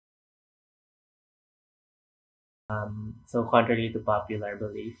So contrary to popular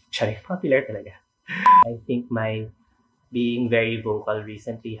belief, charing popular talaga. I think my being very vocal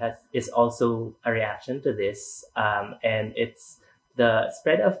recently is also a reaction to this, and it's the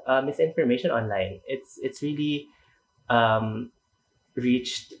spread of misinformation online. It's really um,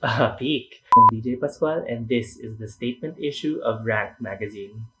 reached a peak. I'm BJ Pascual, and this is the statement issue of Rank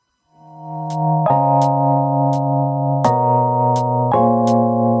magazine.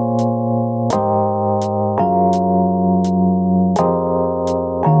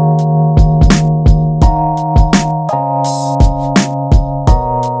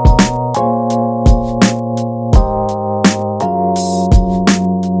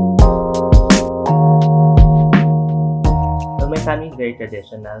 So my family is very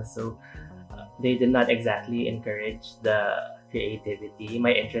traditional, so they did not exactly encourage the creativity,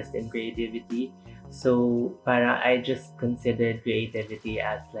 my interest in creativity. So para I just considered creativity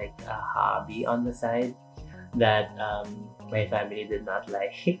as like a hobby on the side that my family did not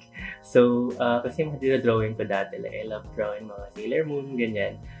like. So kasi mga drawing ko dati, like I love drawing mga Sailor Moon,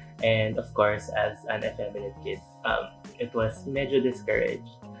 ganyan. And of course, as an effeminate kid, it was medyo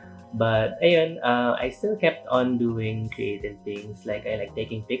discouraged. But ayun, I still kept on doing creative things. Like I like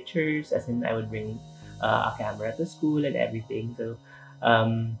taking pictures, as in I would bring a camera to school and everything. So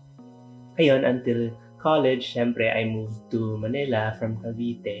um, ayun, until college, syempre I moved to Manila from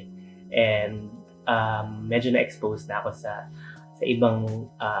Cavite. And medyo na-expose na ako sa ibang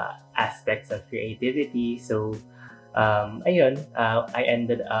aspects of creativity. So ayun, I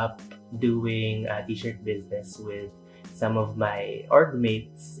ended up doing a t-shirt business with some of my org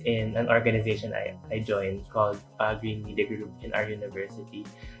mates in an organization I joined called Green Media Group in our university.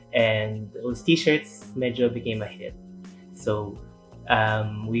 And those t-shirts medyo became a hit. So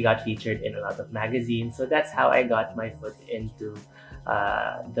we got featured in a lot of magazines. So that's how I got my foot into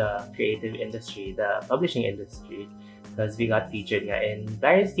the creative industry, the publishing industry, because we got featured nga in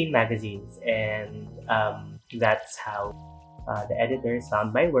various teen magazines. And that's how the editors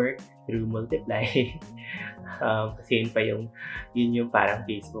found my work through Multiply. Kasi yun yung parang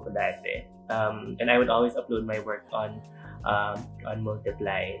Facebook dati. And I would always upload my work on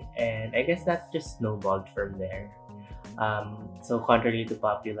Multiply. And I guess that just snowballed from there. So contrary to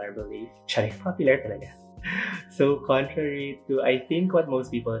popular belief, charing popular talaga. So contrary to, I think what most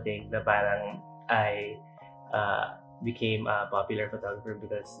people think, na parang I became a popular photographer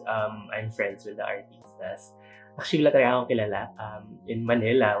because I'm friends with the artistas. Actually, wala talaga akong kilala in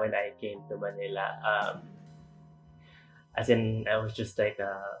Manila when I came to Manila. As in, I was just like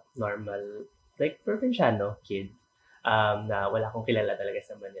a normal, like, provinciano kid na wala akong kilala talaga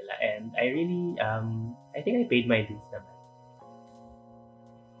sa Manila. And I really, I think I paid my dues naman.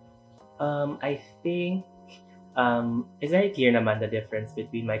 I think it's very clear naman the difference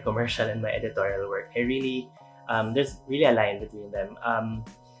between my commercial and my editorial work. There's really a line between them.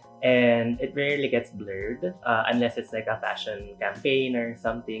 And it rarely gets blurred unless it's like a fashion campaign or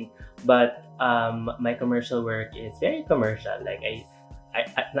something. But my commercial work is very commercial. Like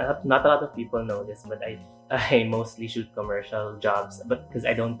not a lot of people know this, but I mostly shoot commercial jobs, but because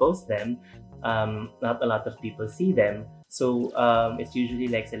I don't post them, not a lot of people see them. So it's usually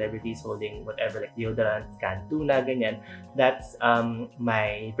like celebrities holding whatever, like deodorant, canned tuna, ganyan. That's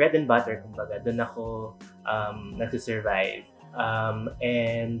my bread and butter, kumbaga. Doon ako nagsusurvive.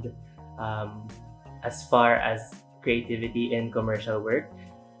 And as far as creativity in commercial work,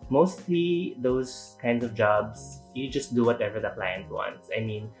 mostly those kinds of jobs, you just do whatever the client wants. I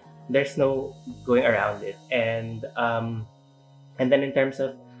mean, there's no going around it. And then in terms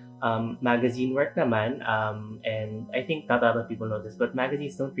of magazine work naman, and I think not a lot of people know this, but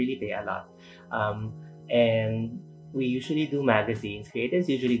magazines don't really pay a lot. And we usually do magazines, creatives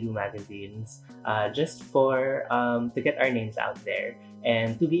usually do magazines just for to get our names out there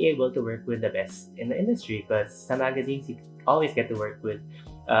and to be able to work with the best in the industry, because some magazines you always get to work with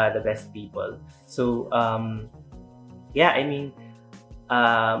the best people. So yeah, I mean,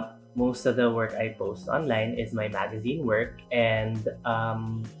 most of the work I post online is my magazine work, and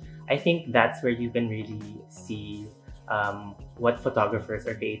I think that's where you can really see what photographers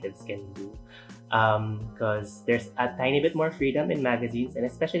or creatives can do, because there's a tiny bit more freedom in magazines, and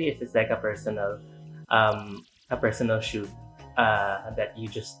especially if it's like a personal shoot that you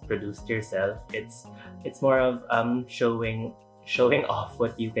just produced yourself. It's more of showing off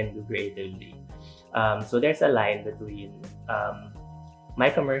what you can do creatively. So there's a line between my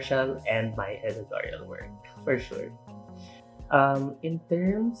commercial and my editorial work, for sure. In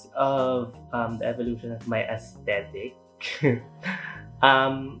terms of the evolution of my aesthetic,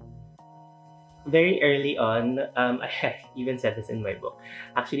 very early on, I even said this in my book.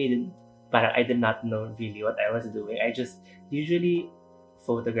 Actually, parang I did not know really what I was doing. I just usually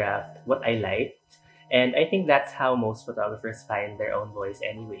photographed what I liked. And I think that's how most photographers find their own voice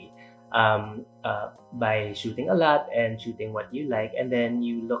anyway. By shooting a lot and shooting what you like, and then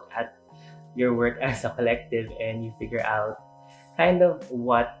you look at your work as a collective and you figure out kind of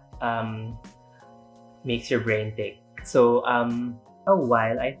what makes your brain tick. So a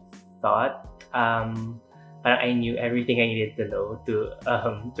while I thought parang I knew everything I needed to know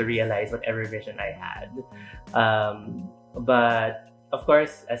to realize whatever vision I had. But of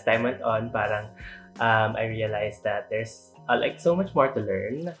course, as time went on, parang I realized that there's like so much more to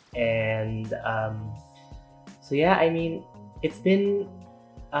learn, and so yeah, I mean, it's been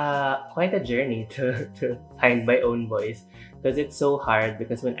quite a journey to find my own voice because it's so hard.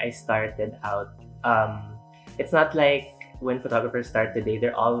 Because when I started out, it's not like when photographers start today,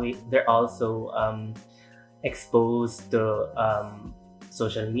 they're also exposed to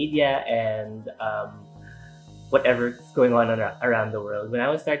social media and whatever's going on around the world. When I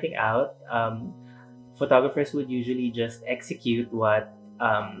was starting out, photographers would usually just execute what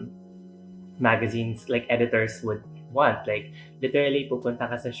magazines, like editors, would want. Like literally, pupunta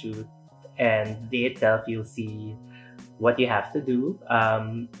ka sa shoot, and day itself you'll see what you have to do.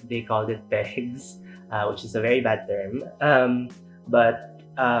 They called it pegs, which is a very bad term. But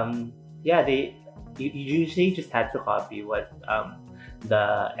yeah, you usually just had to copy what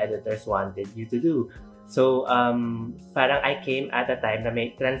the editors wanted you to do. So parang I came at a time na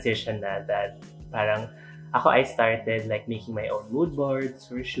may transition na that parang I started like making my own mood boards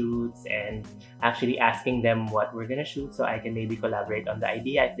for shoots and actually asking them what we're gonna shoot so I can maybe collaborate on the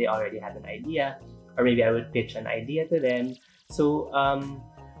idea if they already had an idea, or maybe I would pitch an idea to them. So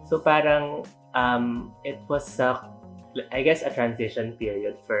parang it was I guess a transition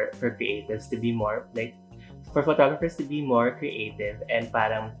period for creatives to be more like, for photographers to be more creative and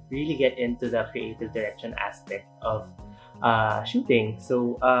parang really get into the creative direction aspect of shooting.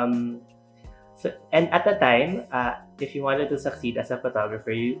 So and at the time, if you wanted to succeed as a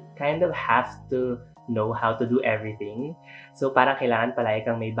photographer, you kind of have to know how to do everything. So parang kailangan palagi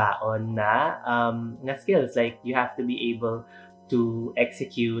kang may baon na skills. Like you have to be able to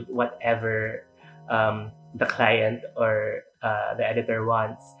execute whatever the client or the editor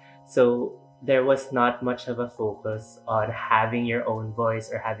wants. So there was not much of a focus on having your own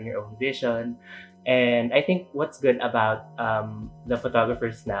voice or having your own vision. And I think what's good about the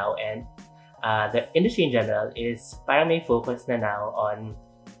photographers now and the industry in general is parang may focus na now on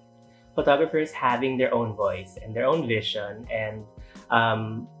photographers having their own voice and their own vision, and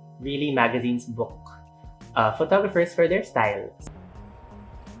really magazines book photographers for their style.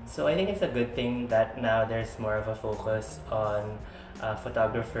 So I think it's a good thing that now there's more of a focus on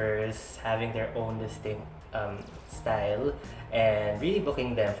photographers having their own distinct style and really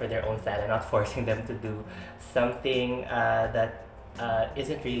booking them for their own style and not forcing them to do something that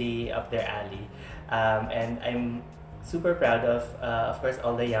isn't really up their alley. And I'm super proud of course,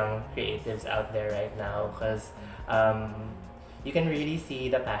 all the young creatives out there right now, because you can really see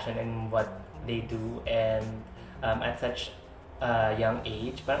the passion in what they do, and at such a young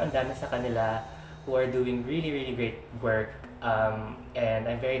age, parang ang dami sa kanila who are doing really, really great work, and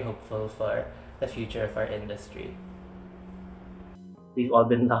I'm very hopeful for the future of our industry. We've all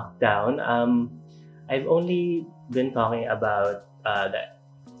been locked down. I've only been talking about the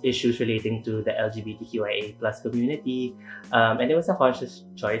issues relating to the LGBTQIA plus community, and it was a conscious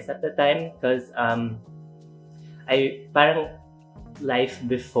choice at the time because parang life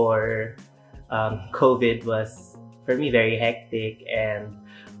before COVID was for me very hectic, and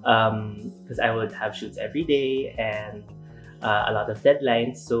because I would have shoots every day and a lot of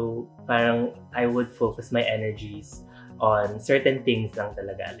deadlines, so parang I would focus my energies on certain things lang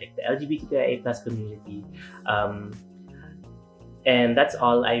talaga, like the LGBTQIA plus community. And that's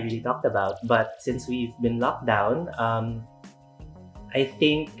all I really talked about. But since we've been locked down, I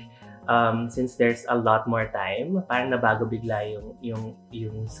think since there's a lot more time, parang nabago bigla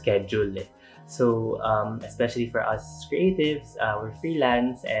yung schedule. So especially for us creatives, we're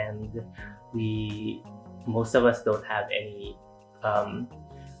freelance, and most of us don't have any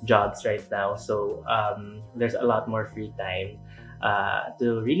jobs right now. So there's a lot more free time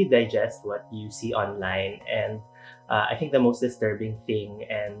to really digest what you see online. And I think the most disturbing thing,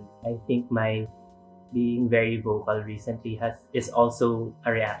 and I think my being very vocal recently is also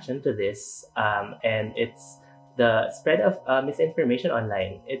a reaction to this, and it's the spread of misinformation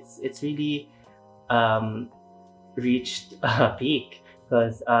online. It's really reached a peak,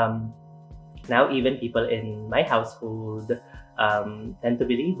 because now even people in my household tend to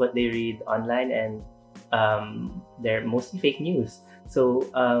believe what they read online, and they're mostly fake news. So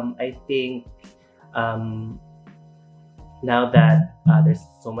I think um, now that there's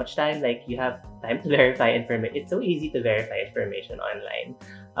so much time, like you have time to verify information. It's so easy to verify information online.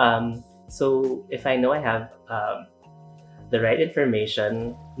 So if I know I have the right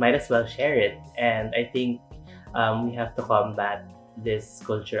information, might as well share it. And I think we have to combat this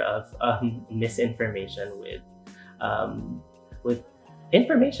culture of misinformation um, with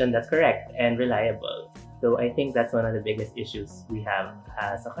information that's correct and reliable. So I think that's one of the biggest issues we have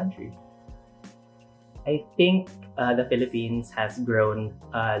as a country. I think the Philippines has grown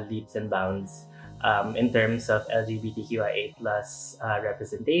leaps and bounds in terms of LGBTQIA plus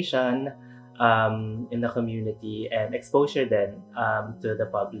representation in the community and exposure then to the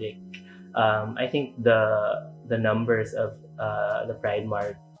public. I think the numbers of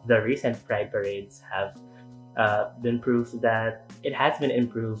the recent Pride parades have been proof that it has been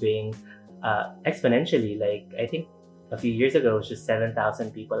improving exponentially. Like I think a few years ago, it was just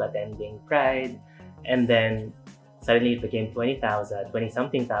 7,000 people attending Pride, and then suddenly it became 20,000, 20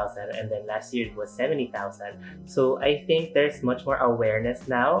 something thousand, and then last year it was 70,000. So I think there's much more awareness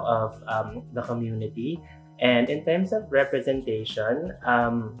now of the community. And in terms of representation, I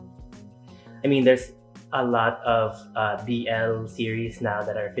mean, there's a lot of BL series now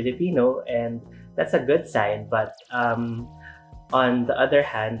that are Filipino, and that's a good sign. But on the other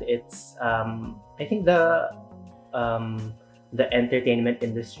hand, it's I think the entertainment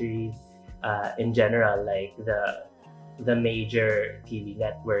industry in general, like the major TV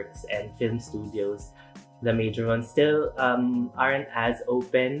networks and film studios, the major ones still aren't as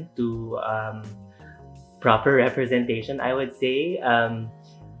open to proper representation, I would say, of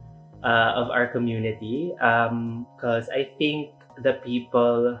our community. Because I think the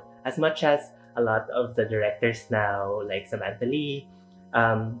people, as much as a lot of the directors now, like Samantha Lee,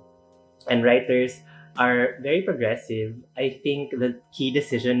 and writers are very progressive, I think the key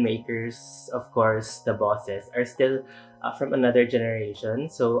decision makers, of course, the bosses, are still from another generation.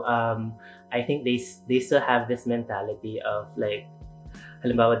 So I think they still have this mentality of like,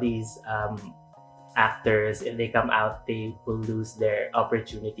 halimbawa, these actors, if they come out, they will lose their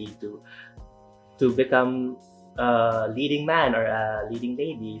opportunity to become a leading man or a leading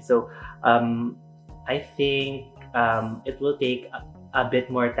lady. So I think it will take a bit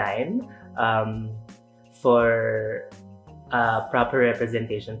more time for proper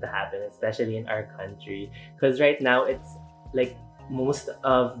representation to happen, especially in our country. Because right now, it's like most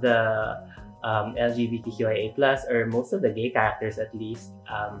of the LGBTQIA plus, or most of the gay characters at least,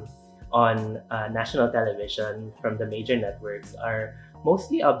 on national television from the major networks are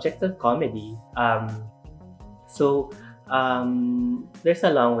mostly objects of comedy. So there's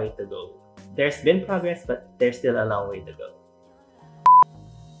a long way to go. There's been progress, but there's still a long way to go.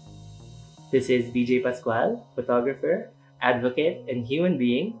 This is BJ Pascual, photographer, advocate, and human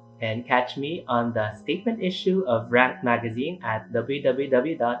being, and catch me on the statement issue of Ranked Magazine at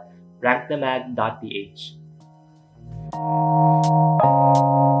www.rankedthemag.ph.